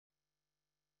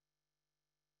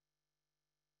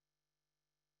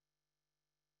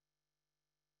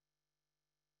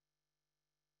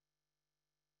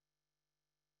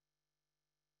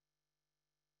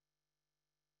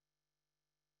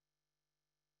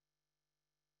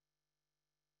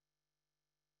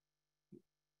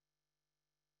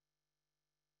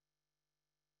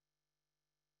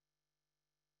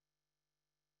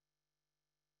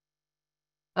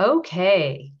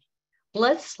Okay,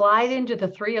 let's slide into the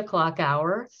 3 o'clock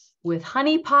hour with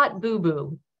Honeypot Boo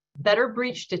Boo, Better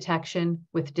Breach Detection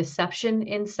with Deception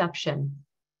Inception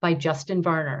by Justin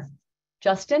Varner.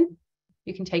 Justin,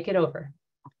 you can take it over.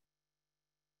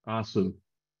 Awesome.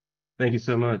 Thank you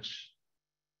so much.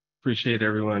 Appreciate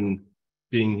everyone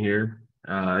being here.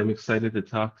 I'm excited to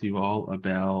talk to you all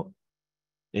about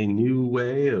a new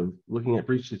way of looking at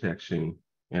breach detection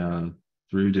uh,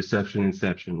 through deception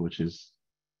inception, which is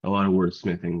a lot of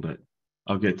wordsmithing, but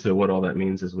I'll get to what all that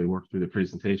means as we work through the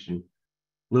presentation.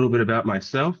 A little bit about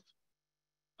myself.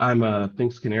 I'm a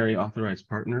Thinks Canary authorized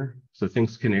partner. So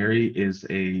Thinks Canary is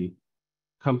a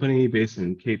company based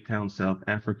in Cape Town, South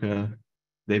Africa.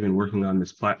 They've been working on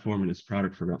this platform and this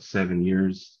product for about 7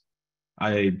 years.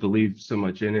 I believe so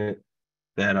much in it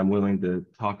that I'm willing to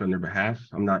talk on their behalf.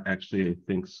 I'm not actually a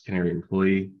Thinks Canary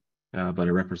employee, but I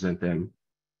represent them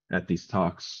at these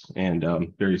talks and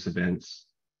various events.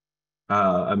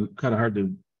 I'm kind of hard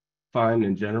to find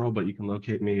in general, but you can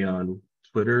locate me on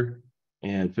Twitter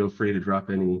and feel free to drop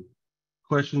any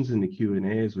questions in the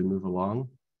Q&A as we move along.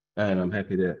 And I'm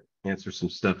happy to answer some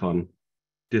stuff on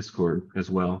Discord as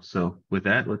well. So with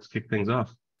that, let's kick things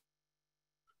off.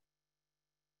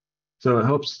 So it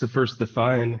helps to first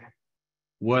define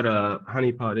what a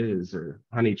honeypot is or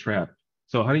honey trap.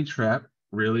 So a honey trap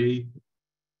really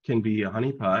can be a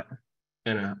honeypot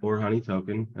or honey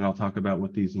token, and I'll talk about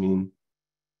what these mean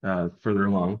further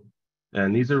along.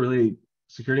 And these are really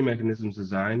security mechanisms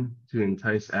designed to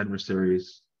entice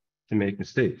adversaries to make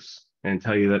mistakes and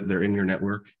tell you that they're in your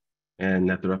network and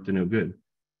that they're up to no good.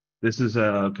 This is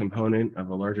a component of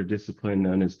a larger discipline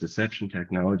known as deception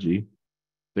technology.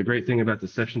 The great thing about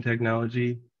deception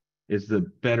technology is the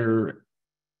better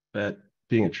at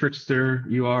being a trickster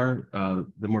you are,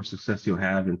 the more success you'll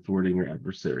have in thwarting your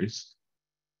adversaries.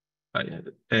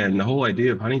 And the whole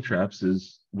idea of honey traps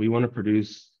is we want to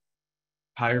produce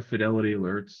higher fidelity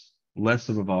alerts, less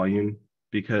of a volume,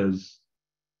 because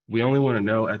we only want to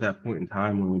know at that point in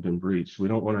time when we've been breached. We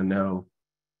don't want to know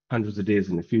hundreds of days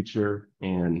in the future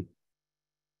and,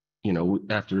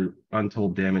 after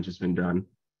untold damage has been done.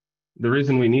 The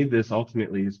reason we need this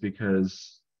ultimately is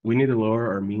because we need to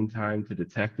lower our mean time to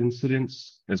detect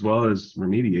incidents as well as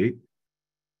remediate.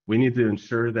 We need to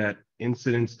ensure that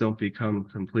incidents don't become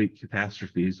complete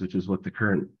catastrophes, which is what the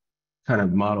current kind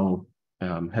of model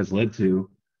has led to.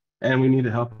 And we need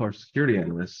to help our security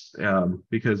analysts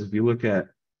because if you look at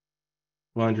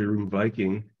Laundry Room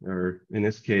Viking, or in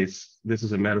this case, this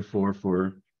is a metaphor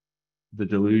for the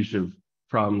deluge of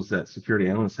problems that security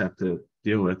analysts have to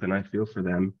deal with, and I feel for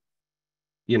them.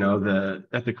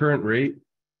 At the current rate,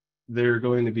 they're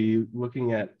going to be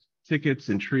looking at tickets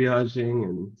and triaging,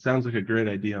 and it sounds like a great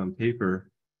idea on paper,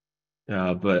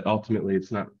 but ultimately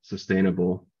it's not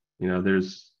sustainable.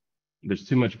 There's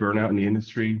too much burnout in the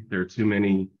industry. There are too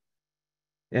many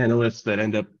analysts that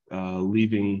end up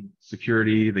leaving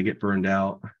security. They get burned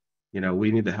out.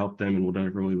 We need to help them in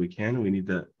whatever way we can. We need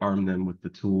to arm them with the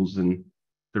tools and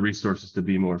the resources to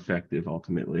be more effective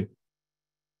ultimately.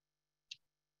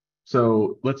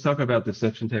 So let's talk about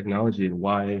deception technology and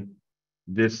why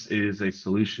this is a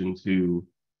solution to,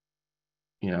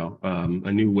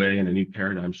 a new way and a new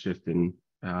paradigm shift in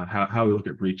how we look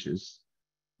at breaches.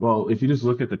 Well, if you just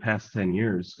look at the past 10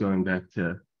 years, going back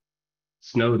to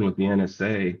Snowden with the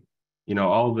NSA,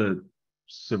 all the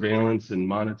surveillance and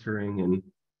monitoring and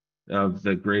of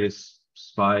the greatest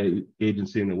spy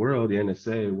agency in the world, the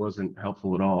NSA, wasn't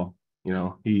helpful at all.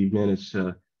 He managed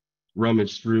to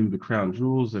rummage through the crown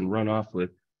jewels and run off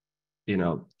with,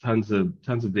 tons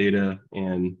of data,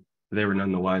 and they were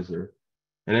none the wiser.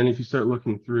 And then if you start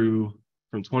looking through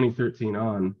from 2013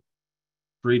 on,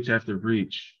 breach after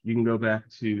breach, you can go back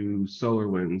to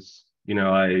SolarWinds.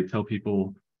 I tell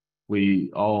people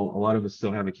a lot of us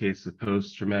still have a case of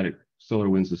post-traumatic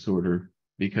SolarWinds disorder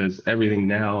because everything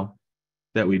now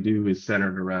that we do is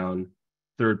centered around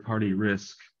third-party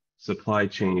risk, supply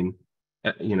chain.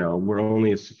 We're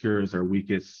only as secure as our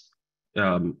weakest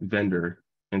vendor.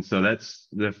 And so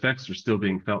the effects are still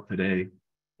being felt today,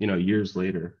 years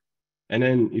later. And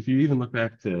then if you even look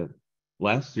back to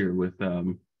last year with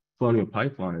Colonial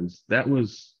Pipelines, that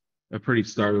was a pretty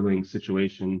startling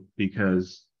situation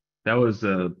because that was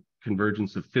a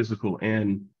convergence of physical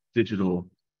and digital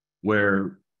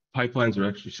where pipelines are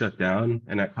actually shut down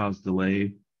and that caused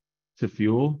delay to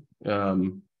fuel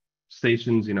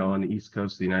stations, on the East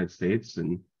Coast of the United States.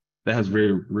 And that has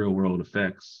very real world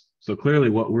effects. So clearly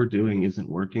what we're doing isn't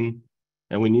working.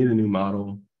 And we need a new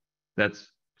model that's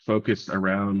focused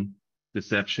around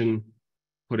deception,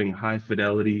 putting high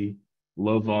fidelity,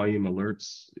 low volume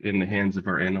alerts in the hands of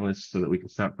our analysts so that we can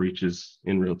stop breaches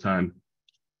in real time.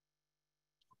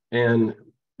 And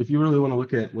if you really want to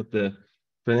look at what the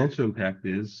financial impact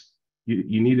is,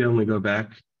 you need to only go back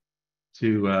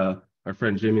to our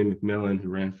friend Jimmy McMillan, who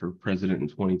ran for president in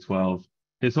 2012.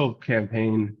 His whole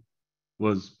campaign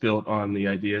was built on the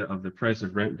idea of the price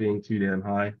of rent being too damn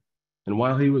high. And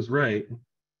while he was right,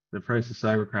 the price of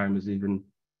cybercrime is even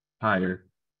higher.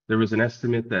 There was an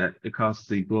estimate that it cost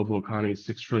the global economy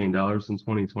 $6 trillion in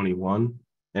 2021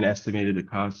 and estimated it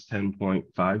costs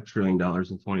 $10.5 trillion in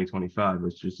 2025,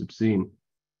 which is obscene.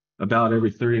 About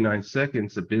every 39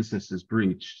 seconds, a business is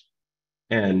breached.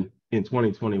 And in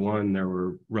 2021, there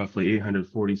were roughly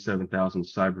 847,000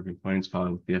 cyber complaints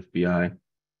filed with the FBI.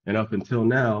 And up until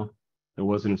now, there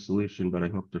wasn't a solution, but I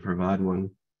hope to provide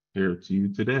one here to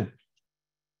you today.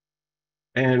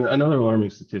 And another alarming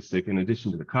statistic, in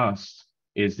addition to the cost,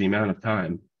 is the amount of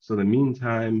time. So the mean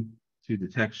time to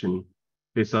detection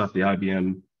based off the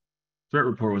IBM threat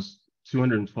report was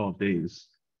 212 days.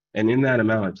 And in that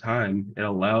amount of time, it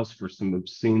allows for some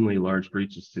obscenely large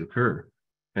breaches to occur.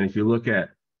 And if you look at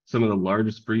some of the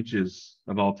largest breaches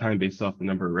of all time based off the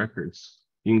number of records,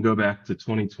 you can go back to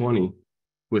 2020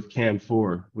 with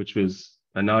Cam4, which was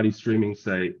a naughty streaming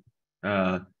site.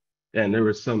 And there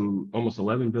was some almost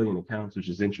 11 billion accounts, which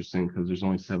is interesting because there's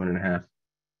only 7.5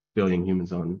 billion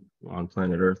humans on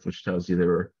planet Earth, which tells you there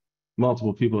were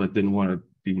multiple people that didn't want to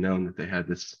be known that they had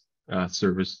this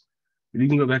service. But you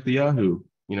can go back to Yahoo.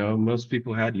 You know, most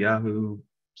people had Yahoo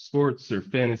Sports or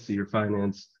Fantasy or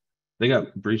Finance. They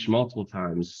got breached multiple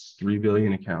times, 3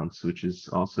 billion accounts, which is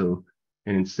also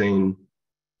an insane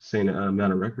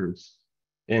amount of records.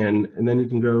 And then you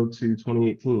can go to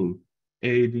 2018,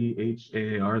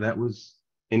 AADHAAR. That was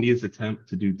India's attempt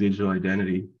to do digital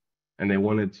identity, and they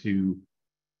wanted to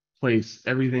place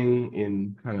everything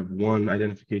in kind of one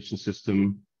identification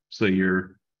system. So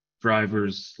your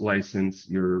driver's license,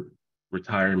 your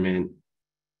retirement,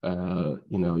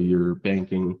 your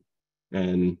banking.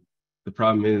 And the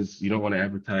problem is you don't want to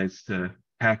advertise to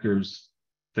hackers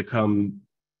to come,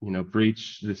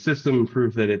 breach the system and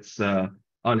prove that it's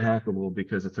unhackable,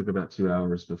 because it took about 2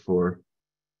 hours before,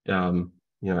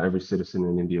 every citizen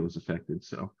in India was affected.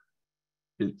 So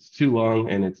it's too long,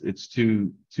 and it's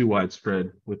too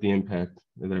widespread with the impact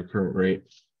at their current rate.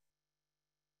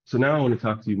 So now I want to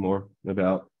talk to you more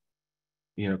about,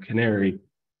 Canary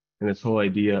and this whole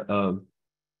idea of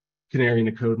canary in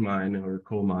a code mine or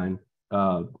coal mine.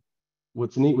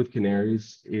 What's neat with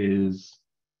canaries is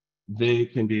they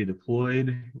can be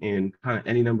deployed in kind of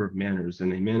any number of manners,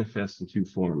 and they manifest in two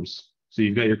forms. So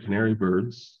you've got your canary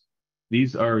birds.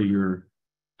 These are your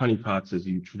honeypots as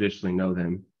you traditionally know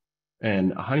them.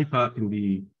 And a honeypot can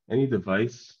be any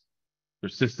device or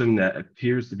system that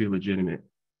appears to be legitimate,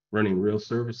 running real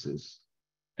services.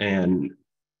 And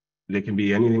they can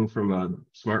be anything from a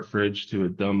smart fridge to a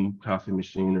dumb coffee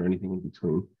machine or anything in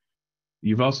between.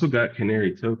 You've also got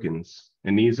canary tokens,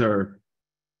 and these are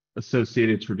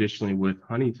associated traditionally with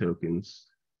honey tokens.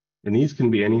 And these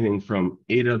can be anything from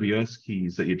AWS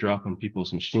keys that you drop on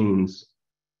people's machines,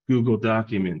 Google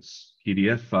documents,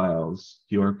 PDF files,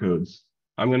 QR codes.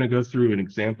 I'm going to go through an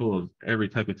example of every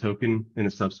type of token in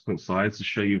the subsequent slides to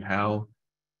show you how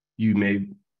you may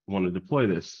want to deploy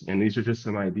this. And these are just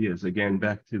some ideas. Again,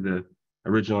 back to the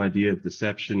original idea of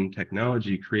deception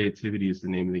technology, creativity is the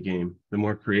name of the game. The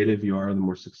more creative you are, the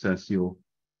more success you'll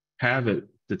have at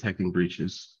detecting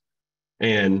breaches.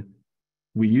 And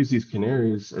we use these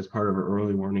canaries as part of our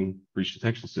early warning breach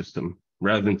detection system.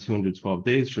 Rather than 212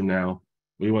 days from now,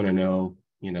 we want to know,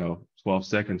 12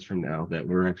 seconds from now that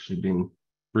we're actually being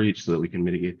breached so that we can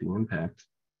mitigate the impact.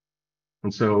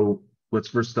 And so let's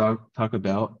first talk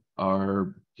about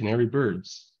our canary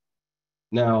birds.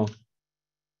 Now,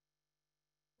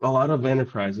 a lot of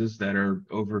enterprises that are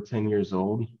over 10 years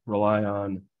old rely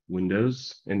on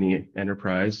Windows in the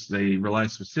enterprise. They rely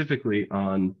specifically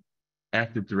on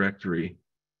Active Directory.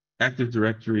 Active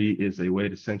Directory is a way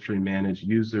to centrally manage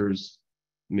users,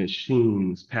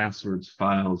 machines, passwords,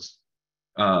 files,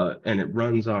 and it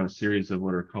runs on a series of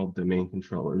what are called domain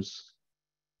controllers.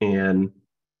 And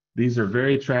these are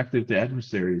very attractive to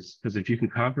adversaries, because if you can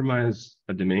compromise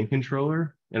a domain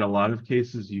controller, in a lot of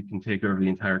cases, you can take over the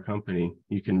entire company.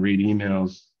 You can read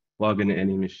emails, log into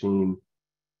any machine,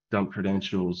 dump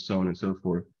credentials, so on and so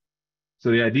forth.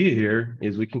 So the idea here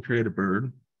is we can create a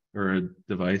bird or a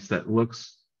device that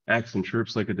looks, acts, and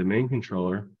chirps like a domain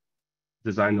controller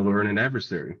designed to lure in an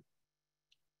adversary.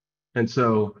 And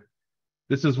so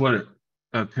this is what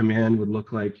a command would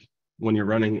look like when you're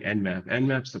running Nmap.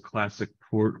 Nmap's a classic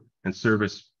port and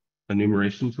service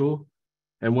enumeration tool.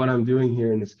 And what I'm doing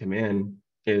here in this command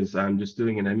is I'm just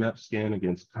doing an Nmap scan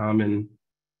against common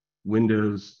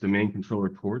Windows domain controller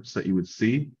ports that you would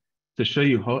see to show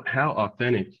you how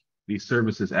authentic these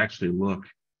services actually look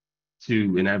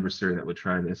to an adversary that would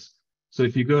try this. So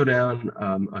if you go down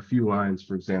a few lines,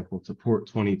 for example, to port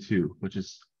 22, which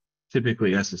is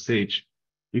typically SSH,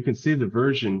 you can see the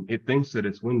version, it thinks that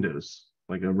it's Windows,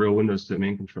 like a real Windows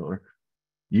domain controller.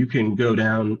 You can go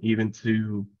down even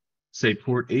to, say,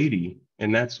 port 80,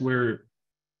 and that's where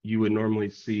you would normally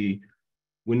see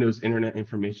Windows Internet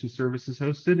Information Services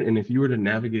hosted. And if you were to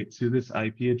navigate to this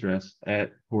IP address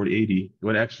at port 80, it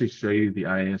would actually show you the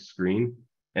IIS screen,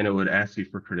 and it would ask you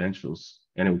for credentials,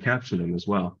 and it would capture them as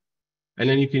well. And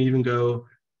then you can even go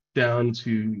down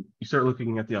to, you start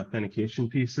looking at the authentication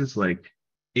pieces like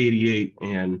 88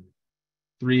 and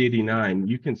 389.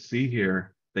 You can see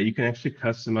here that you can actually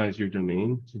customize your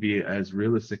domain to be as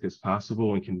realistic as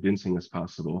possible and convincing as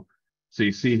possible. So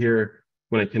you see here,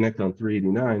 when I connect on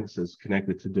 389, it says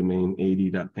connected to domain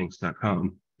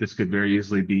 80.thinks.com. This could very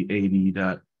easily be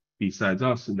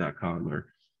 80.besidesaustin.com or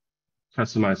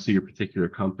customized to your particular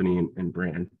company and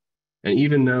brand. And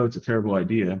even though it's a terrible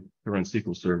idea to run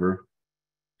SQL Server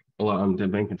on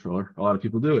domain controller, a lot of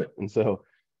people do it. And so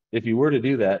if you were to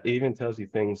do that, it even tells you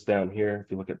things down here.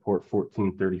 If you look at port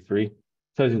 1433, it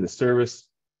tells you the service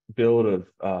build of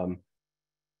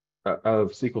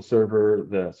SQL Server,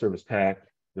 the service pack,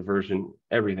 the version,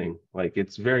 everything. Like,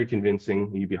 it's very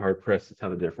convincing. You'd be hard pressed to tell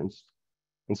the difference.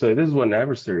 And so this is what an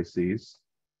adversary sees.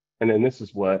 And then this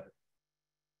is what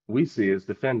we see as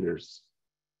defenders.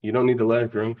 You don't need to light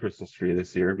up your own Christmas tree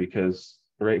this year, because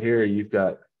right here you've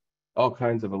got all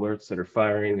kinds of alerts that are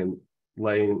firing and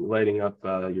lighting up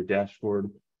your dashboard.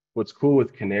 What's cool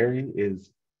with Canary is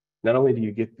not only do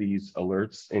you get these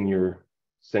alerts in your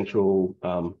central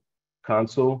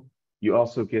console, you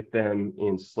also get them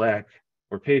in Slack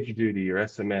or PagerDuty or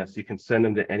SMS. You can send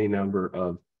them to any number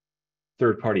of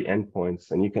third-party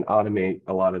endpoints, and you can automate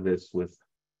a lot of this with,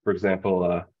 for example,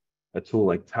 a tool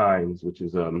like Times, which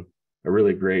is a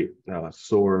really great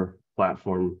SOAR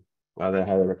platform that I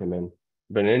highly recommend.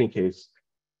 But in any case,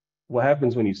 what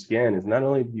happens when you scan is not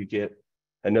only do you get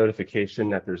a notification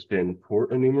that there's been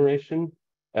port enumeration,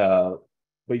 but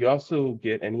you also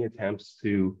get any attempts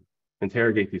to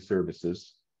interrogate these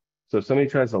services. So if somebody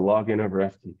tries to log in over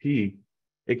FTP,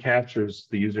 it captures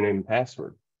the username and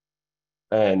password.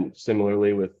 And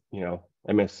similarly with,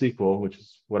 MS SQL, which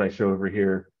is what I show over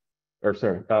here, or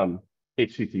sorry,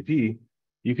 HTTP,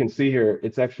 you can see here,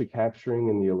 it's actually capturing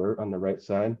in the alert on the right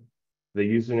side, the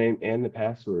username and the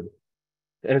password.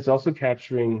 And it's also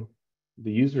capturing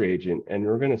the user agent. And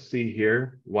we're going to see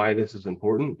here why this is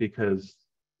important, because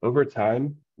over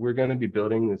time, we're going to be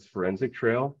building this forensic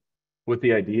trail with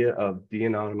the idea of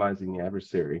de-anonymizing the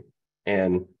adversary.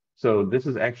 And so this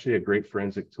is actually a great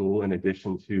forensic tool in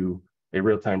addition to a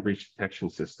real-time breach detection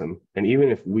system. And even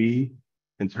if we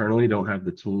internally don't have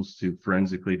the tools to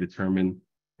forensically determine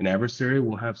an adversary,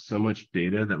 we'll have so much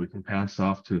data that we can pass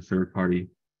off to a third-party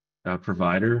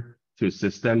provider to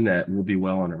assist them that we'll be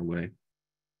well on our way.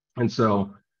 And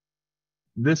so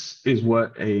this is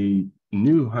what a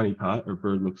new honeypot or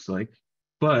bird looks like.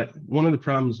 But one of the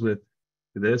problems with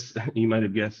this, you might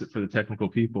have guessed it for the technical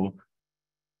people,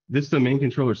 this domain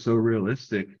controller is so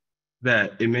realistic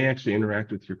that it may actually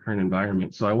interact with your current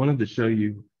environment. So I wanted to show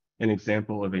you an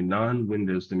example of a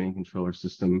non-Windows domain controller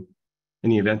system in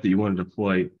the event that you want to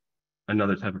deploy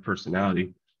another type of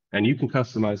personality. And you can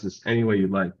customize this any way you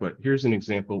like, but here's an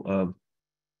example of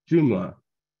Joomla.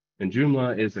 And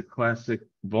Joomla is a classic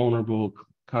vulnerable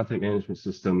content management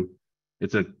system.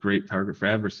 It's a great target for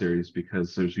adversaries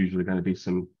because there's usually going to be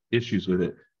some issues with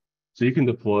it. So you can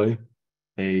deploy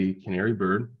a canary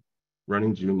bird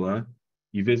running Joomla.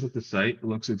 You visit the site, it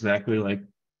looks exactly like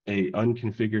a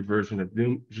unconfigured version of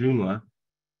Joomla.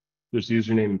 There's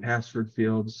username and password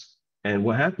fields. And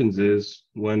what happens is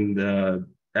when the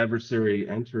adversary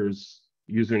enters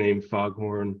username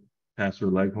Foghorn,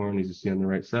 password Leghorn, as you see on the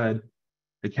right side,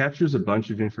 it captures a bunch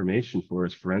of information for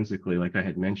us forensically, like I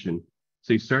had mentioned.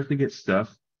 So you start to get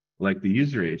stuff like the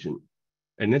user agent.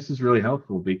 And this is really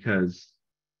helpful because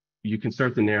you can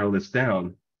start to narrow this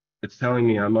down. It's telling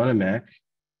me I'm on a Mac.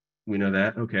 We know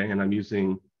that, okay, and I'm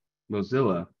using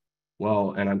Mozilla.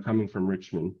 Well, and I'm coming from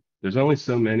Richmond. There's only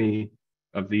so many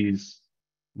of these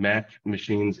Mac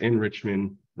machines in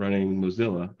Richmond running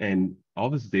Mozilla, and all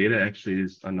this data actually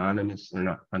is anonymous, or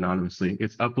not anonymously.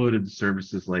 It's uploaded to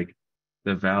services like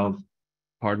the Valve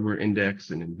Hardware Index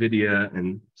and NVIDIA,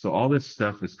 and so all this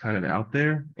stuff is kind of out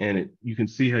there, and you can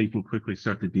see how you can quickly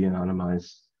start to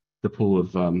de-anonymize the pool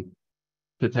of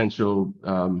potential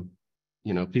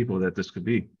people that this could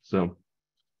be. So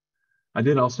I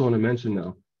did also want to mention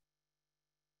though,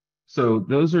 so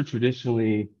those are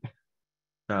traditionally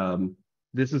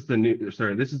this is the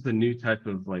new type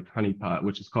of like honeypot,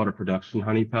 which is called a production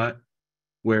honeypot,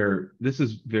 where this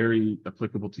is very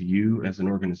applicable to you as an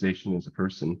organization, as a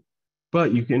person.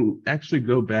 But you can actually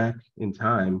go back in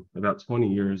time about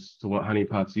 20 years to what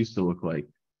honeypots used to look like.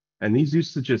 And these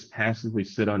used to just passively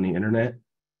sit on the internet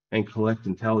and collect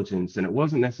intelligence. And it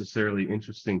wasn't necessarily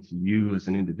interesting to you as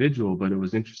an individual, but it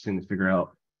was interesting to figure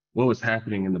out what was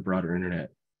happening in the broader internet.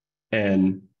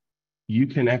 And you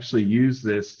can actually use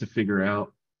this to figure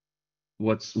out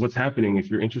what's happening if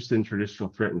you're interested in traditional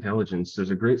threat intelligence. There's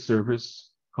a great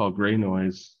service called Gray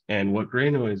Noise. And what Gray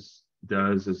Noise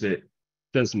does is it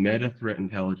does meta threat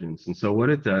intelligence. And so what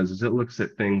it does is it looks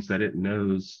at things that it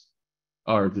knows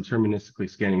are deterministically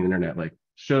scanning the internet, like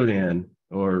Shodan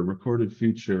or recorded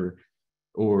future,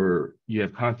 or you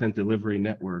have content delivery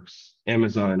networks,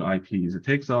 Amazon IPs. It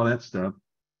takes all that stuff.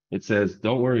 It says,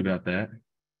 don't worry about that.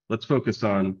 Let's focus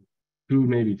on who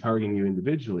may be targeting you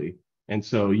individually. And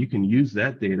so you can use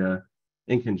that data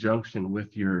in conjunction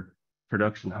with your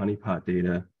production honeypot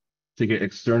data to get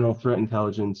external threat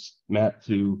intelligence mapped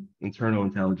to internal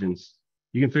intelligence.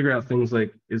 You can figure out things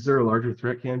like, is there a larger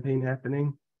threat campaign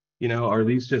happening? You know, are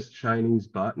these just Chinese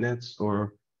botnets,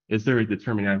 or is there a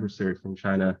determined adversary from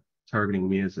China targeting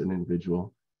me as an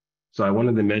individual? So I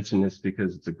wanted to mention this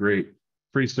because it's a great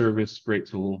free service, great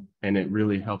tool, and it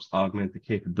really helps augment the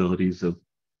capabilities of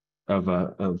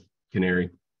Canary.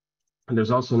 And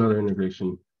there's also another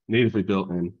integration natively built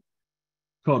in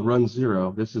called Run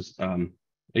Zero. This is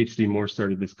HD Moore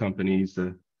started this company. He's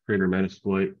the creator of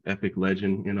Metasploit, epic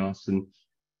legend in Austin.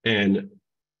 And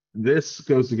this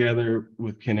goes together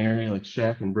with Canary, like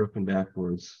Shack and Broken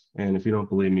Backboards. And if you don't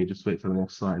believe me, just wait for the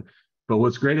next slide. But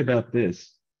what's great about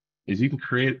this is you can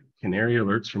create Canary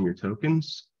alerts from your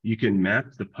tokens. You can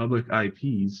map the public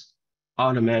IPs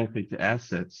automatically to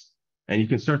assets, and you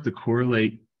can start to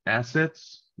correlate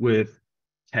assets with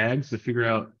tags to figure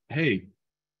out, hey,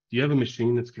 do you have a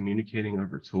machine that's communicating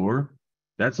over Tor?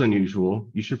 That's unusual.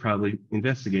 You should probably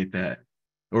investigate that.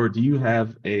 Or do you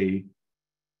have a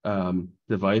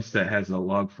device that has a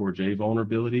log4j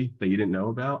vulnerability that you didn't know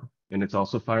about, and it's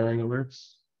also firing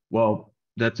alerts? Well,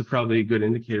 that's probably a good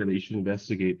indicator that you should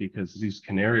investigate, because these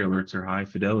Canary alerts are high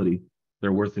fidelity.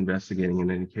 They're worth investigating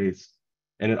in any case.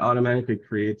 And it automatically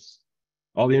creates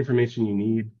all the information you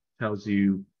need, tells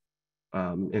you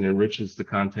and enriches the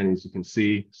content, as you can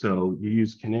see. So you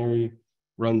use Canary,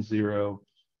 Run Zero,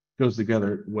 goes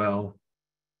together well.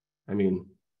 I mean,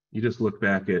 you just look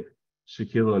back at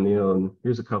Shaquille O'Neal, and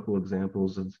here's a couple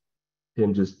examples of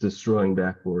him just destroying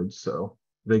backboards. So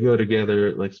they go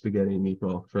together like spaghetti and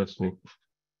meatball, trust me.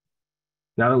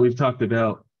 Now that we've talked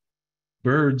about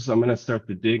birds, I'm going to start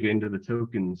to dig into the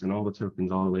tokens and all the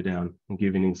tokens all the way down and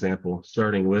give you an example,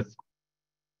 starting with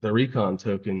the recon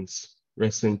tokens.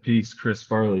 Rest in peace, Chris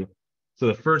Farley. So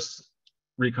the first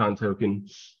recon token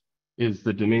is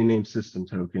the domain name system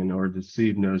token, or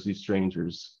deceive nosy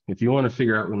strangers. If you want to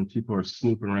figure out when people are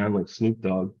snooping around like Snoop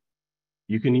Dogg,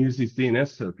 you can use these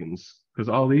DNS tokens, because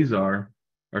all these are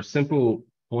simple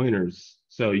pointers.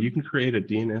 So you can create a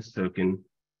DNS token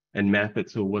and map it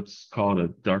to what's called a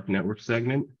dark network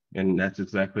segment. And that's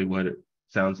exactly what it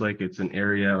sounds like. It's an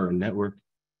area or a network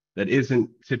that isn't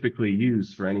typically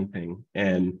used for anything.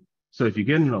 And so if you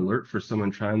get an alert for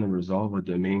someone trying to resolve a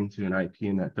domain to an IP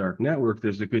in that dark network,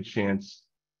 there's a good chance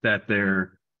that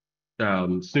they're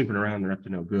snooping around, they're up to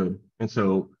no good. And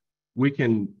so we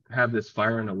can have this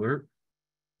fire an alert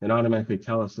and automatically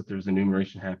tell us that there's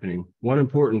enumeration happening. One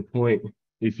important point,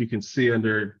 if you can see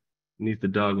underneath the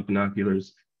dog with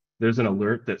binoculars, there's an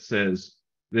alert that says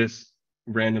this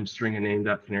random string of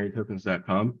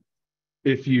name.canarytokens.com.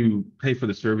 If you pay for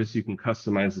the service, you can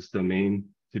customize this domain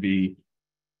to be,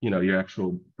 your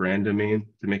actual brand domain,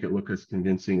 to make it look as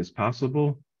convincing as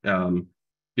possible.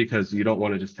 Because you don't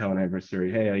want to just tell an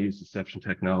adversary, hey, I use deception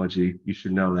technology. You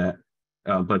should know that.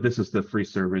 But this is the free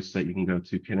service that you can go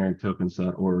to,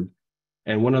 canarytokens.org.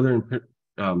 And one other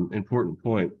important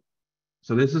point.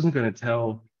 So this isn't going to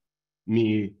tell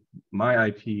me my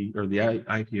IP or the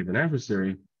IP of an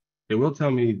adversary. It will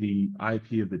tell me the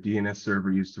IP of the DNS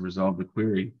server used to resolve the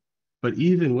query. But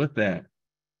even with that,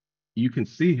 you can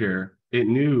see here, it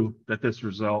knew that this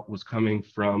result was coming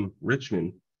from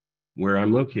Richmond, where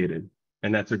I'm located.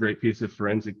 And that's a great piece of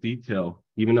forensic detail.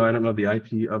 Even though I don't know the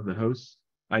IP of the host,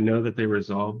 I know that they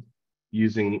resolved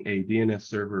using a DNS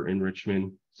server in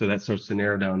Richmond. So that starts to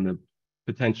narrow down the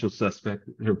potential suspect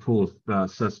or pool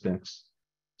of suspects.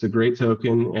 It's a great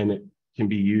token, and it can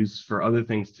be used for other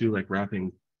things too, like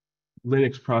wrapping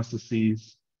Linux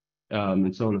processes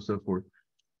and so on and so forth.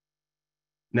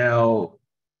 Now,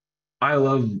 I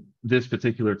love this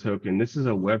particular token. This is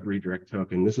a web redirect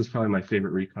token. This is probably my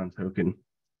favorite recon token.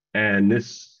 And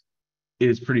this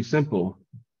is pretty simple.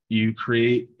 You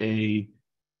create a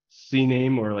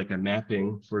CNAME or like a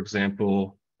mapping, for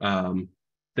example,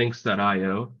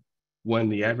 thinks.io. When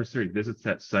the adversary visits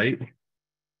that site,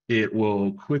 it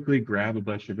will quickly grab a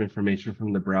bunch of information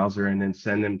from the browser and then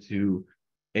send them to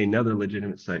another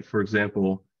legitimate site. For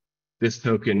example, this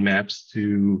token maps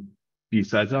to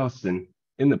B-Sides Austin.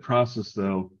 In the process,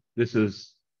 though, this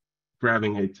is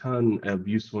grabbing a ton of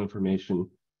useful information.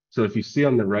 So if you see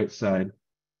on the right side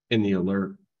in the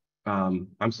alert,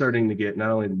 I'm starting to get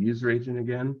not only the user agent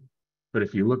again, but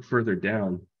if you look further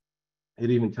down, it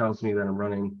even tells me that I'm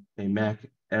running a Mac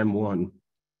M1.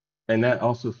 And that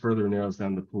also further narrows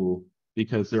down the pool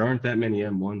because there aren't that many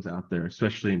M1s out there,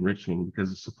 especially in Richmond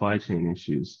because of supply chain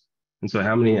issues. And so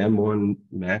how many M1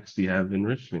 Macs do you have in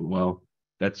Richmond? Well,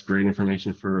 that's great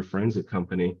information for a forensic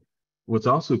company. What's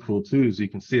also cool too is you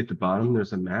can see at the bottom,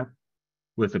 there's a map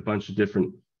with a bunch of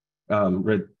different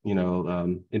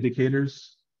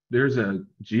indicators. There's a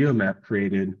geo map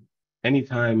created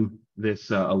anytime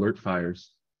this alert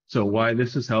fires. So why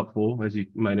this is helpful, as you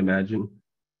might imagine,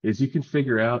 is you can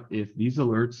figure out if these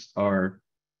alerts are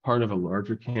part of a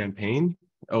larger campaign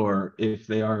or if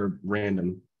they are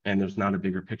random and there's not a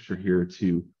bigger picture here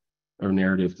to or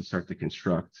narrative to start to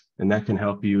construct. And that can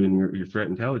help you in your threat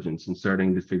intelligence and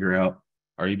starting to figure out,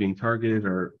 are you being targeted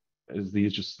or are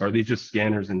these just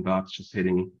scanners and bots just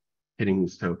hitting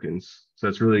these tokens? So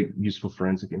that's really useful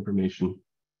forensic information.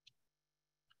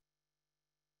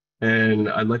 And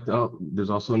there's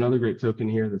also another great token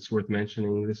here that's worth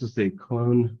mentioning. This is the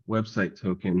clone website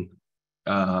token.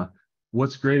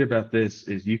 What's great about this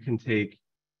is you can take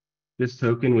this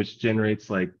token, which generates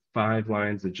like 5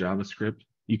 lines of JavaScript.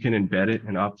 You can embed it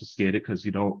and obfuscate it because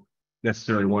you don't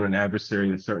necessarily want an adversary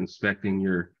to start inspecting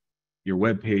your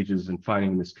web pages and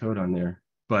finding this code on there.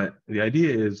 But the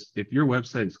idea is if your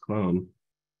website is cloned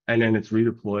and then it's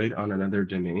redeployed on another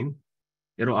domain,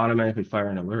 it'll automatically fire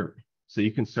an alert. So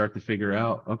you can start to figure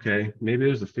out, okay, maybe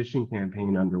there's a phishing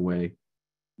campaign underway.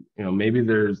 Maybe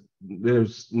there's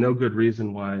no good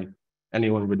reason why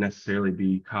anyone would necessarily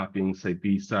be copying, say,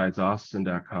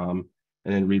 bsidesaustin.com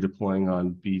and then redeploying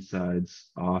on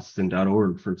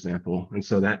bsidesaustin.org, for example. And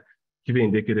so that could be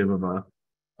indicative of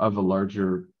a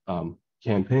larger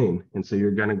campaign. And so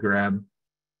you're going to grab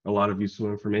a lot of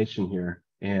useful information here.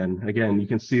 And again, you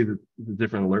can see the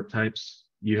different alert types.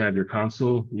 You have your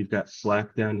console, you've got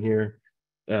Slack down here,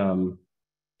 PagerDuty,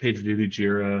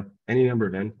 Jira, any number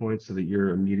of endpoints so that you're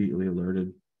immediately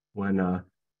alerted when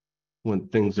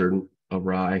things are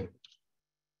awry.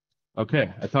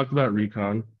 Okay, I talked about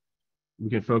recon. We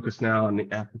can focus now on the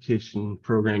application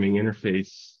programming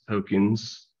interface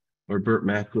tokens, or Burt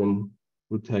Macklin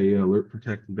would tell you alert,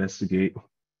 protect, investigate,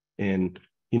 and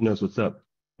he knows what's up.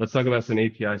 Let's talk about some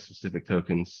API specific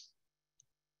tokens.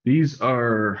 These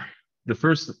are, the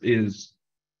first is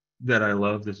that I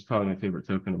love, this is probably my favorite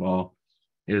token of all,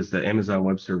 is the Amazon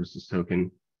Web Services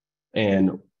token.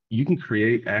 And you can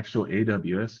create actual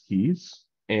AWS keys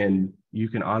and you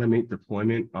can automate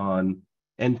deployment on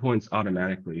endpoints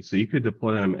automatically. So you could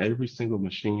deploy them on every single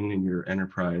machine in your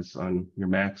enterprise, on your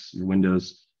Macs, your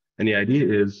Windows. And the idea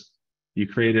is you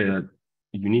create a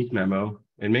unique memo,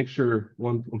 and make sure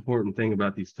one important thing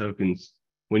about these tokens,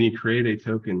 when you create a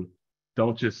token,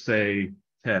 don't just say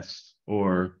test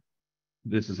or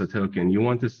this is a token. You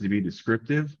want this to be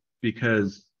descriptive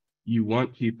because you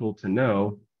want people to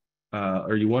know,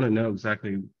 or you want to know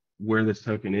exactly where this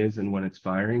token is and when it's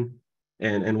firing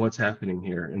and what's happening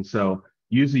here. And so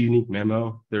use a unique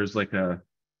memo. There's like a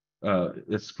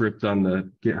script on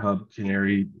the GitHub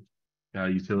Canary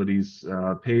utilities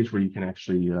page where you can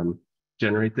actually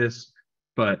generate this.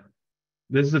 But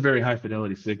this is a very high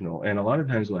fidelity signal. And a lot of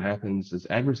times what happens is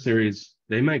adversaries,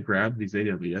 they might grab these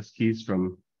AWS keys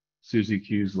from Susie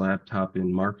Q's laptop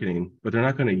in marketing, but they're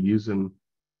not going to use them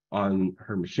on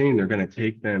her machine. They're going to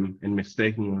take them and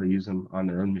mistakenly use them on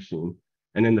their own machine.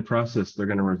 And in the process, they're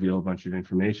going to reveal a bunch of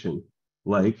information,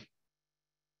 like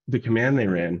the command they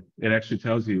ran. It actually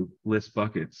tells you list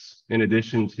buckets in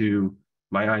addition to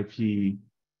my IP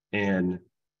and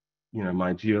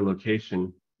my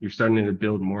geolocation. You're starting to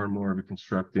build more and more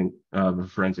of a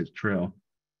forensic trail.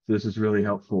 So this is really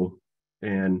helpful.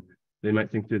 And they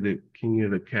might think they're the king of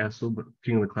the castle, but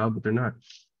king of the cloud, but they're not.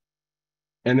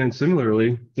 And then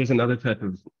similarly, there's another type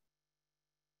of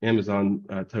Amazon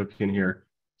token here,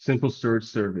 simple storage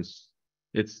service.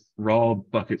 It's raw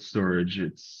bucket storage.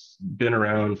 It's been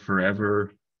around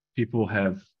forever. People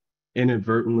have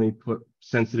inadvertently put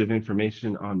sensitive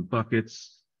information on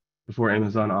buckets before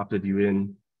Amazon opted you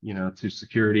in, to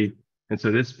security. And so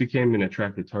this became an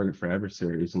attractive target for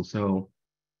adversaries. And so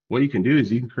what you can do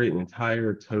is you can create an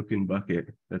entire token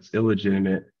bucket that's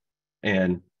illegitimate.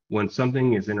 And when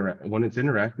something is when it's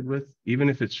interacted with, even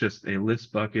if it's just a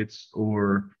list buckets,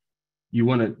 or you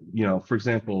want to, for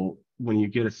example, when you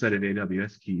get a set of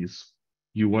AWS keys,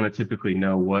 you want to typically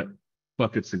know what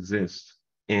buckets exist.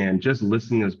 And just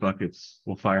listing those buckets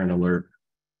will fire an alert,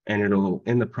 and it'll,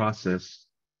 in the process,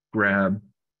 grab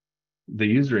the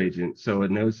user agent. So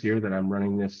it knows here that I'm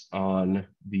running this on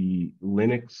the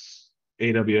Linux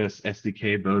AWS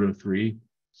SDK Bodo 3.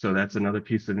 So that's another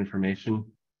piece of information.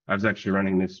 I was actually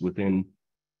running this within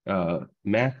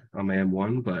Mac on my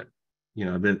M1, but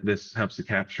this helps to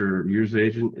capture user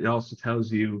agent. It also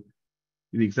tells you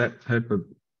the exact type of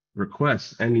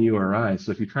request and the URI.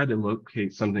 So if you try to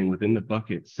locate something within the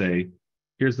bucket, say,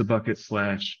 here's the bucket /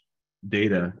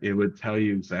 data, it would tell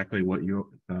you exactly what your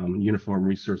uniform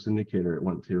resource indicator it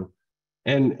went to,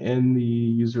 and the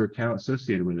user account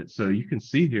associated with it. So you can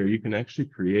see here, you can actually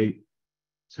create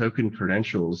token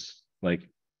credentials like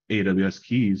AWS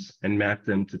keys and map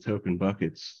them to token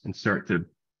buckets and start to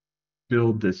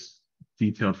build this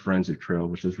detailed forensic trail,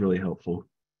 which is really helpful.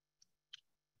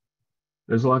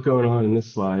 There's a lot going on in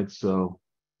this slide, so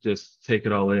just take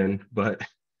it all in. But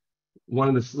one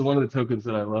of the tokens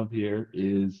that I love here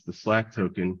is the Slack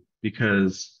token,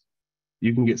 because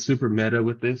you can get super meta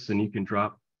with this, and you can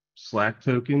drop Slack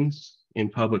tokens in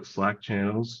public Slack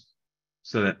channels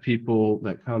so that people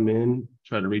that come in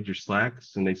try to read your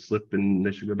Slacks and they slip and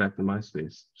they should go back to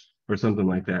MySpace or something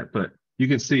like that. But you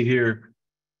can see here,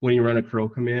 when you run a curl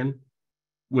command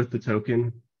with the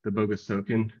token, the bogus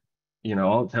token,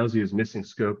 all it tells you is missing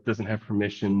scope, doesn't have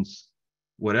permissions,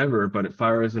 whatever, but it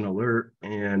fires an alert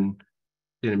and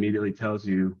it immediately tells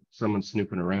you someone's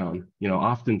snooping around.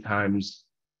 Oftentimes,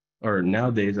 or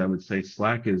nowadays, I would say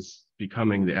Slack is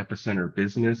becoming the epicenter of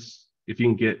business. If you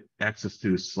can get access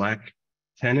to a Slack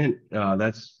tenant,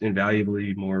 that's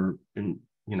invaluably more,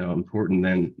 important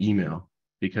than email,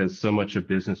 because so much of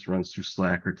business runs through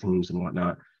Slack or Teams and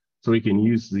whatnot. So we can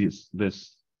use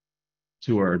this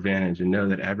to our advantage and know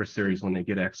that adversaries, when they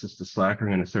get access to Slack, are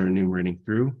going to start enumerating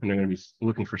through, and they're going to be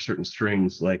looking for certain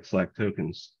strings like Slack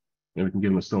tokens, and we can give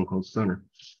them a stone cold stunner.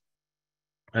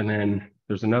 And then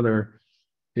there's another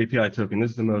API token.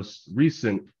 This is the most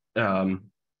recent,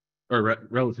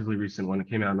 relatively recent one. It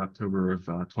came out in October of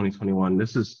 2021.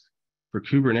 This is for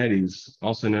Kubernetes,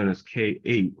 also known as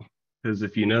K8, because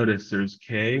if you notice, there's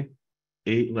K,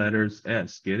 8 letters,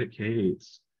 S. Get it?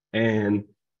 K8s. And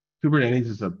Kubernetes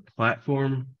is a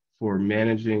platform for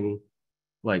managing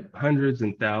like hundreds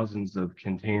and thousands of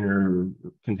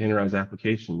containerized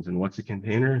applications. And what's a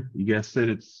container? You guessed it,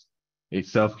 it's a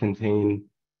self-contained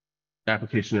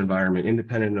application environment,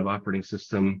 independent of operating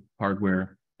system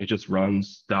hardware. It just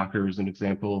runs. Docker is an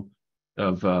example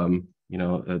of a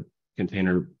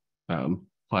container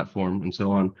platform, and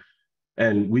so on.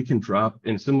 And we can drop,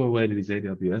 in a similar way to these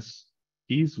AWS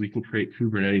keys, we can create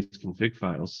Kubernetes config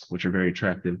files, which are very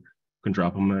attractive. We can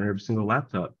drop them on every single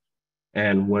laptop.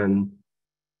 And when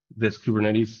this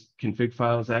Kubernetes config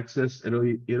file is accessed,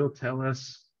 it'll tell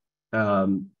us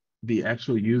the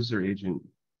actual user agent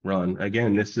run.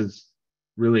 Again, this is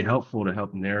really helpful to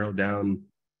help narrow down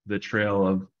the trail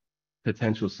of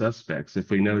potential suspects. If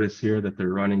we notice here that they're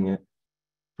running it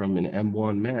from an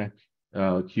M1 Mac,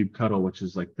 kubectl, which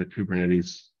is like the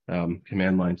Kubernetes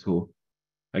command line tool,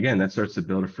 again, that starts to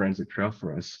build a forensic trail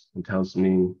for us and tells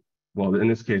me, well, in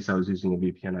this case, I was using a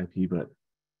VPN IP, but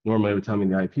normally it would tell me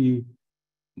the IP,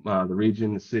 the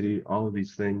region, the city, all of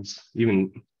these things,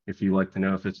 even if you like to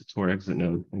know if it's a Tor exit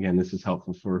node. Again, this is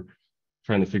helpful for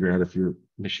trying to figure out if your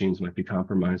machines might be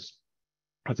compromised.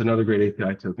 That's another great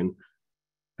API token.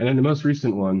 And then the most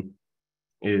recent one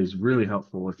is really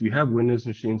helpful. If you have Windows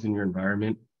machines in your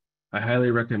environment, I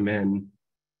highly recommend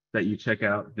that you check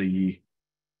out the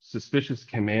suspicious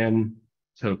command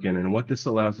token. And what this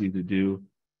allows you to do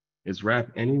is wrap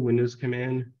any Windows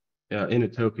command in a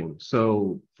token.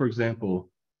 So for example,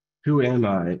 who am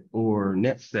I, or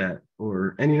netstat,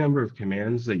 or any number of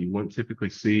commands that you wouldn't typically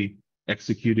see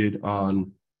executed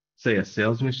on, say, a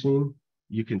sales machine,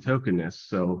 you can token this.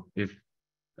 So if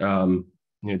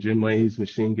Jim Leahy's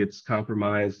machine gets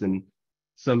compromised and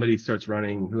somebody starts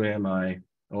running who am I,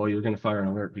 oh, you're going to fire an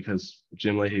alert because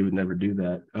Jim Leahy would never do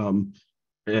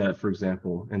that, for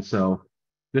example. And so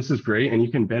this is great, and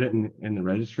you can embed it in the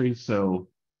registry. So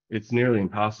it's nearly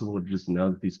impossible to just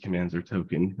know that these commands are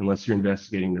tokened unless you're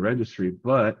investigating the registry.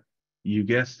 But you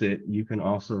guessed it, you can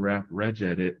also wrap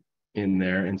regedit in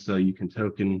there. And so you can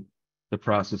token the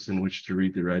process in which to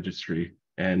read the registry.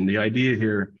 And the idea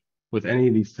here with any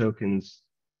of these tokens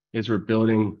is we're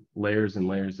building layers and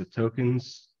layers of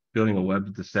tokens, building a web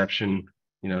of deception,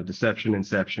 deception,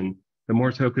 inception. The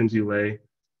more tokens you lay,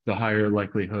 the higher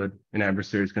likelihood an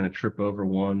adversary is going to trip over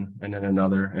one and then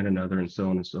another and so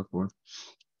on and so forth.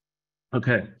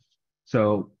 Okay,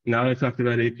 so now that I talked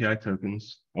about API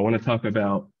tokens, I want to talk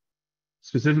about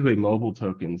specifically mobile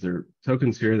tokens. There are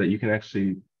tokens here that you can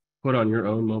actually put on your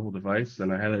own mobile device,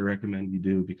 and I highly recommend you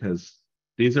do because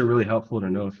these are really helpful to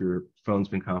know if your phone's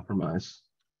been compromised.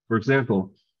 For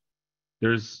example,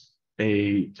 there's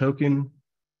a token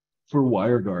for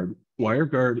WireGuard.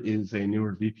 WireGuard is a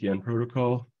newer VPN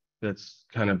protocol that's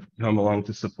kind of come along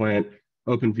to supplant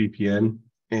OpenVPN,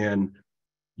 and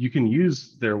you can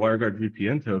use their WireGuard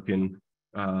VPN token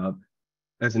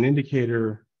as an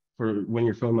indicator for when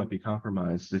your phone might be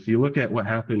compromised. If you look at what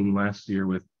happened last year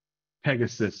with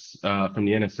Pegasus from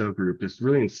the NSO group, this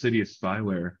really insidious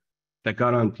spyware that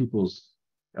got on people's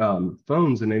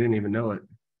phones and they didn't even know it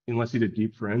unless you did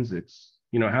deep forensics.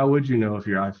 How would you know if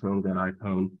your iPhone got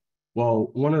iPhone? Well,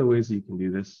 one of the ways that you can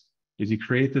do this is you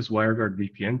create this WireGuard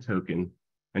VPN token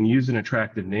and use an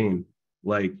attractive name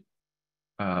like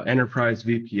Enterprise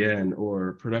VPN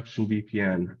or Production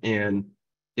VPN. And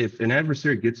if an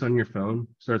adversary gets on your phone,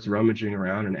 starts rummaging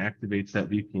around and activates that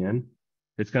VPN,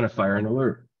 it's going to fire an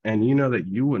alert. And you know that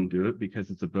you wouldn't do it because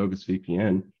it's a bogus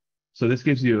VPN. So this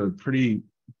gives you a pretty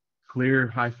clear,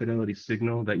 high fidelity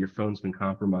signal that your phone's been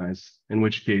compromised, in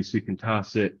which case you can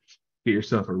toss it, get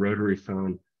yourself a rotary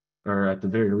phone, or at the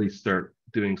very least start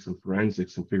doing some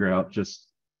forensics and figure out just,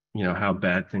 how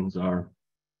bad things are.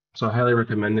 So I highly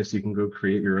recommend this. You can go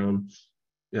create your own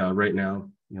right now,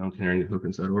 on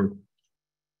canarytokens.org.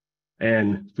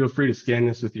 And feel free to scan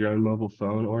this with your own mobile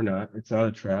phone or not. It's not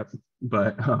a trap,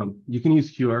 but you can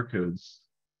use QR codes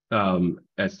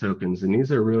as tokens. And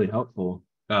these are really helpful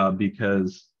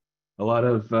because a lot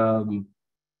of,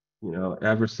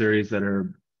 adversaries that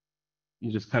are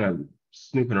you just kind of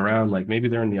snooping around, like maybe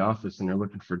they're in the office and they're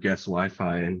looking for guest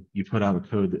Wi-Fi and you put out a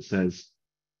code that says,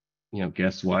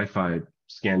 guest Wi-Fi,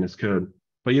 scan this code,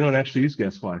 but you don't actually use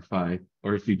guest Wi-Fi.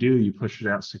 Or if you do, you push it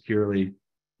out securely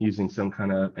using some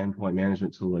kind of endpoint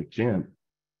management tool like Jamp.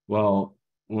 Well,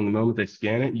 when the moment they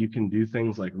scan it, you can do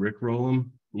things like Rickroll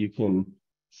them. You can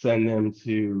send them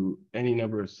to any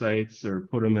number of sites or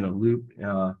put them in a loop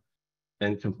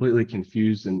and completely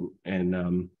confuse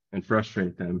and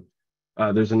frustrate them.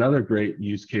 There's another great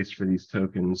use case for these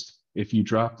tokens. If you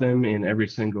drop them in every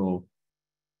single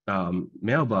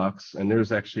mailbox, and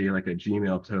there's actually like a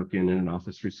Gmail token and an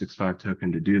Office 365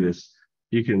 token to do this,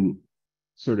 you can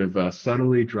sort of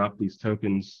subtly drop these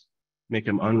tokens, make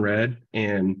them unread,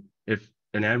 and if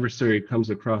an adversary comes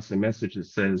across a message that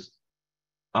says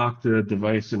Okta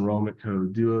device enrollment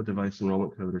code, Duo device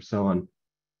enrollment code, or so on,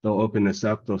 they'll open this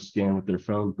up, they'll scan with their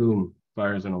phone, boom,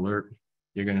 fires an alert.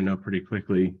 You're going to know pretty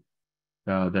quickly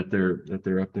that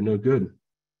they're up to no good.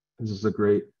 This is a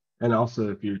great, and also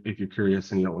if you're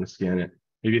curious and you don't want to scan it,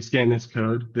 if you scan this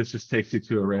code, this just takes you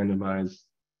to a randomized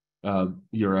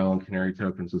URL and Canary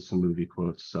tokens with some movie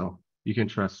quotes. So you can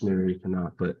trust me or you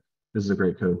cannot, but this is a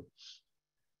great code.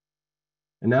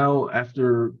 And now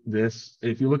after this,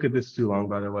 if you look at this too long,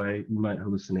 by the way, you might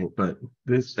hallucinate, but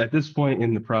at this point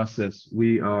in the process,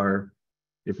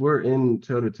 if we're in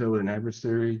toe-to-toe with an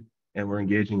adversary and we're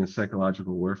engaging in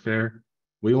psychological warfare,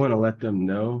 we want to let them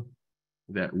know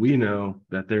that we know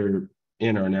that they're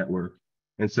in our network.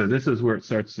 And so this is where it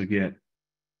starts to get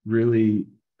really,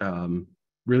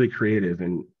 really creative.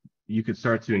 And you could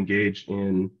start to engage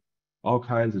in all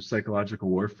kinds of psychological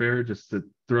warfare just to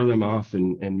throw them off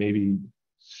and maybe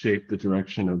shape the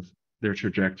direction of their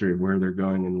trajectory of where they're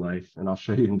going in life. And I'll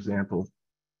show you an example.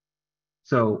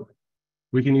 So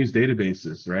we can use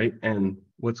databases, right? And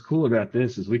what's cool about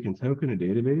this is we can token a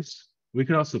database. We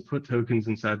could also put tokens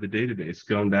inside the database,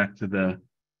 going back to the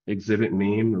exhibit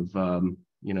meme of,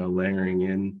 layering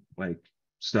in like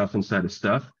stuff inside of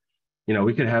stuff.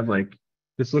 We could have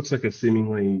this looks like a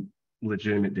seemingly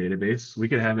legitimate database. We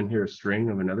could have in here a string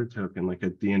of another token, like a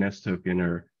DNS token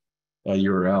or a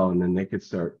URL, and then they could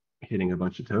start hitting a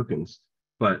bunch of tokens.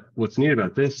 But what's neat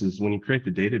about this is when you create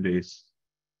the database,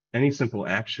 any simple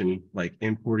action like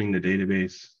importing the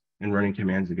database and running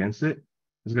commands against it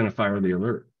is going to fire the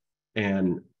alert.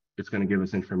 And it's going to give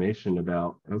us information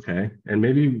about, okay, and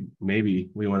maybe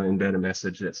we want to embed a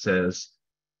message that says,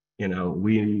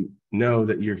 we know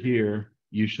that you're here,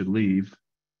 you should leave.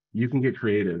 You can get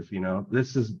creative.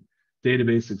 This is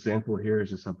database example here is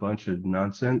just a bunch of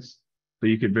nonsense, but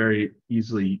you could very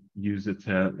easily use it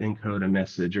to encode a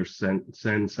message or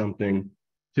send something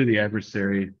to the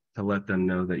adversary to let them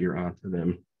know that you're onto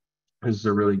them. This is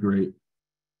a really great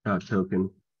token.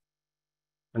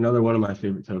 Another one of my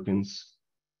favorite tokens,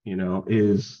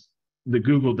 is the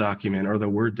Google document or the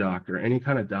Word doc or any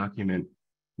kind of document.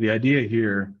 The idea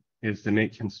here is to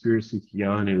make conspiracy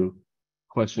Keanu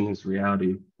question his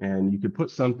reality. And you could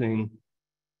put something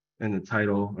in the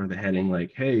title or the heading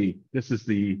like, hey, this is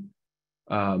the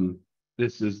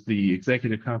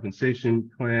executive compensation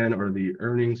plan or the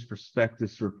earnings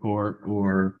prospectus report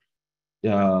or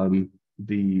the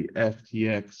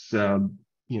FTX,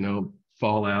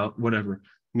 fallout, whatever.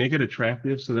 Make it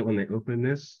attractive so that when they open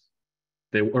this,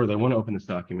 they want to open this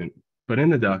document. But in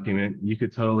the document, you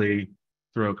could totally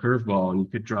throw a curveball and you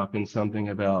could drop in something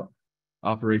about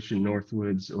Operation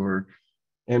Northwoods or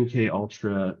MK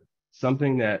Ultra,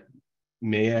 something that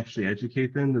may actually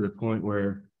educate them to the point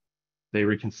where they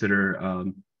reconsider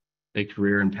a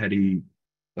career in petty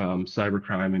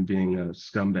cybercrime and being a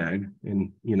scumbag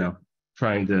and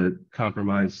trying to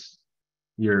compromise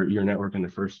your network in the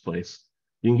first place.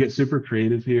 You can get super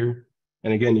creative here.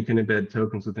 And again, you can embed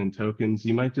tokens within tokens.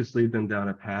 You might just lead them down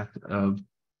a path of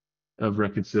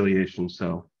reconciliation.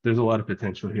 So there's a lot of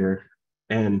potential here.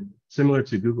 And similar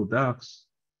to Google Docs,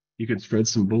 you can spread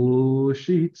some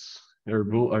bullsheets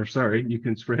you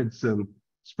can spread some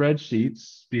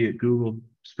spreadsheets, be it Google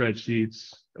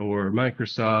spreadsheets or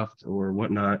Microsoft or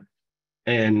whatnot.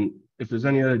 And if there's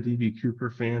any other DB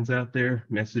Cooper fans out there,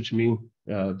 message me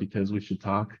because we should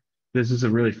talk. This is a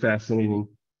really fascinating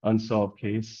unsolved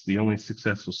case, the only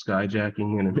successful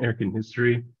skyjacking in American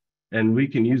history. And we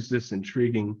can use this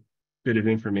intriguing bit of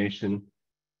information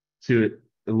to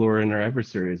lure in our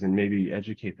adversaries and maybe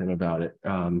educate them about it.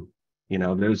 But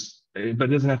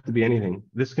it doesn't have to be anything.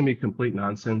 This can be complete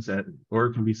nonsense or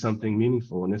it can be something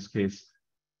meaningful. In this case,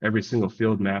 every single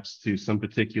field maps to some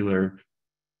particular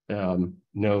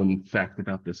known fact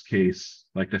about this case.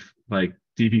 Like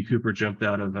DB Cooper jumped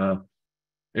out of a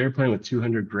airplane with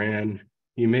 200 grand.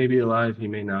 He may be alive, he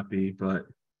may not be, but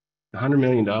 $100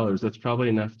 million, that's probably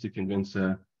enough to convince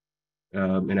an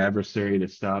adversary to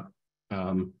stop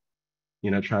trying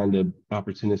to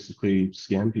opportunistically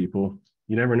scam people.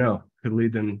 You never know. Could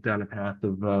lead them down a path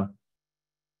of a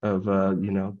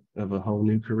whole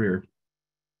new career.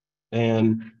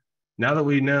 And now that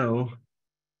we know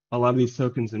a lot of these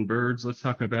tokens and birds, let's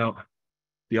talk about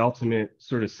the ultimate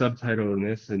sort of subtitle in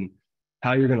this and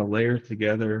how you're going to layer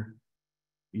together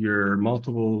your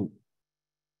multiple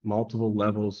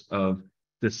levels of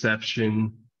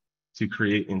deception to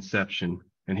create inception.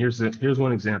 And here's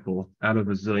one example out of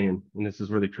a zillion, and this is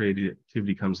where the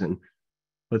creativity comes in.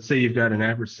 Let's say you've got an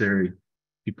adversary.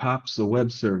 He pops a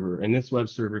web server, and this web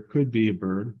server could be a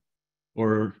bird,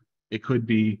 or it could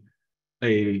be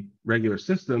a regular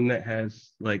system that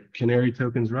has like canary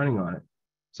tokens running on it.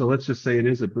 So let's just say it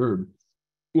is a bird.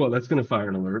 Well, that's going to fire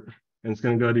an alert, and it's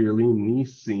going to go to your Liam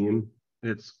Neeson.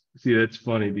 That's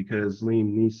funny because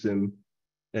Liam Neeson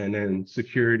and then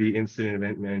security incident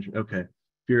event management. Okay,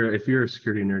 if you're a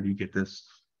security nerd, you get this.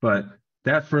 But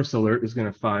that first alert is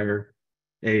going to fire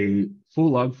a full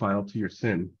log file to your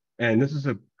SIM. And this is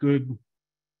a good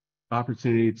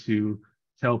opportunity to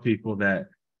tell people that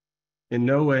in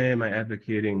no way am I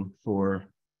advocating for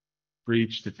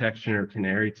breach detection or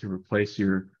canary to replace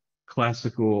your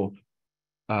classical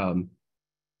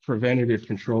preventative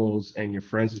controls and your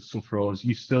forensics controls.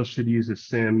 You still should use a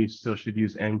SIM. You still should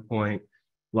use endpoint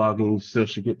logging. You still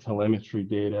should get telemetry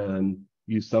data and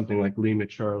use something like Lima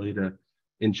Charlie to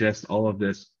ingest all of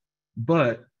this.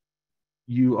 But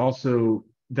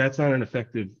that's not an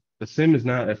effective, the SIM is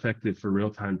not effective for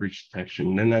real-time breach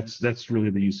detection. And that's really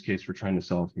the use case we're trying to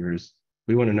solve here is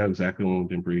we want to know exactly when we've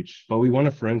been breached, but we want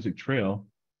a forensic trail.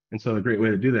 And so a great way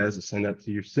to do that is to send that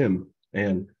to your SIM.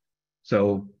 And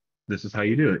so this is how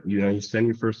you do it. You send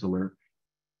your first alert.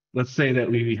 Let's say that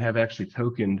we have actually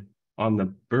tokened on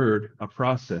the bird a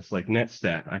process like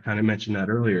netstat. I kind of mentioned that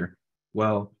earlier.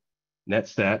 Well,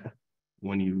 netstat,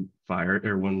 when you fire it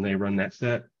or when they run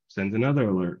netstat, sends another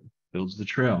alert, builds the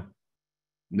trail.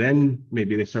 Then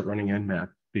maybe they start running Nmap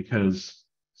because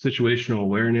situational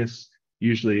awareness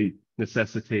usually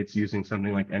necessitates using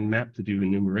something like Nmap to do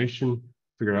enumeration,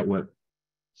 figure out what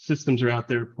systems are out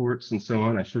there, ports, and so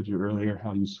on. I showed you earlier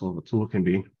how useful the tool can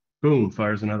be. Boom,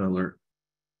 fires another alert.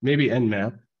 Maybe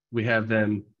Nmap, we have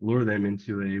them lure them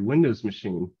into a Windows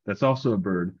machine that's also a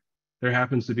bird. There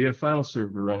happens to be a file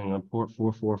server running on port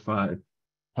 445.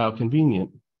 How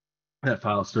convenient. That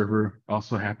file server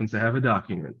also happens to have a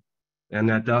document. And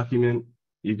that document,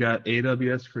 you've got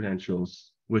AWS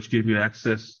credentials, which give you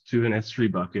access to an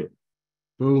S3 bucket.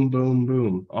 Boom, boom,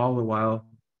 boom. All the while,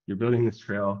 you're building this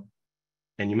trail.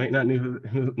 And you might not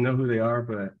know who they are,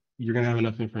 but you're going to have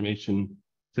enough information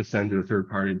to send to a third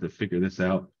party to figure this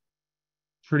out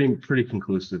pretty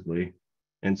conclusively.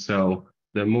 And so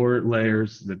the more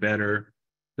layers, the better,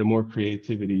 the more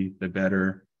creativity, the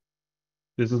better.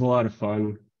 This is a lot of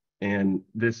fun. And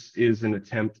this is an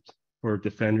attempt for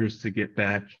defenders to get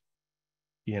back,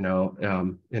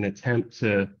 an attempt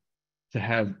to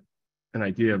have an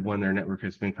idea of when their network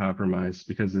has been compromised,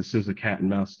 because this is a cat and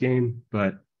mouse game.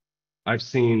 But I've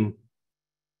seen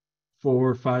 4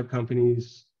 or 5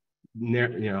 companies,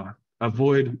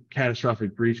 avoid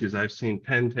catastrophic breaches. I've seen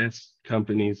pen test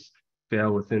companies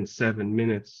fail within 7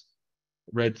 minutes.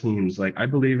 Red teams, like, I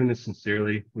believe in this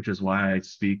sincerely, which is why I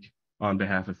speak on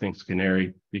behalf of Thanks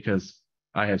Canary, because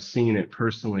I have seen it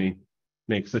personally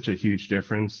make such a huge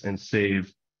difference and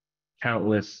save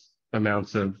countless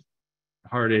amounts of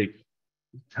heartache,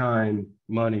 time,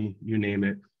 money, you name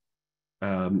it.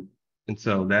 And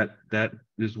so that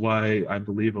is why I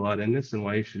believe a lot in this and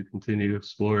why you should continue to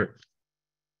explore it.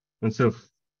 And so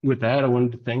with that, I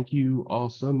wanted to thank you all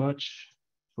so much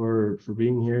for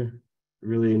being here. I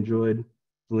really enjoyed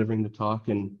delivering the talk,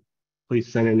 and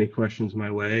please send any questions my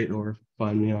way or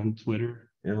find me on Twitter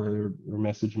or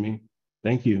message me.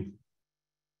 Thank you.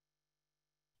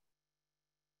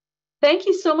 Thank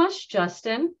you so much,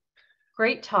 Justin.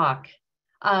 Great talk.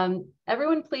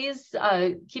 Everyone, please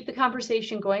keep the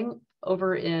conversation going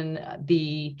over in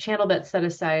the channel that's set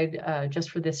aside just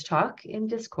for this talk in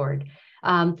Discord.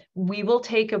 We will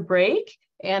take a break,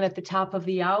 and at the top of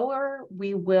the hour,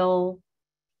 we will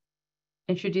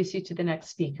introduce you to the next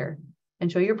speaker.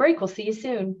 Enjoy your break. We'll see you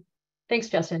soon. Thanks,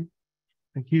 Justin.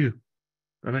 Thank you.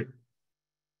 Bye-bye.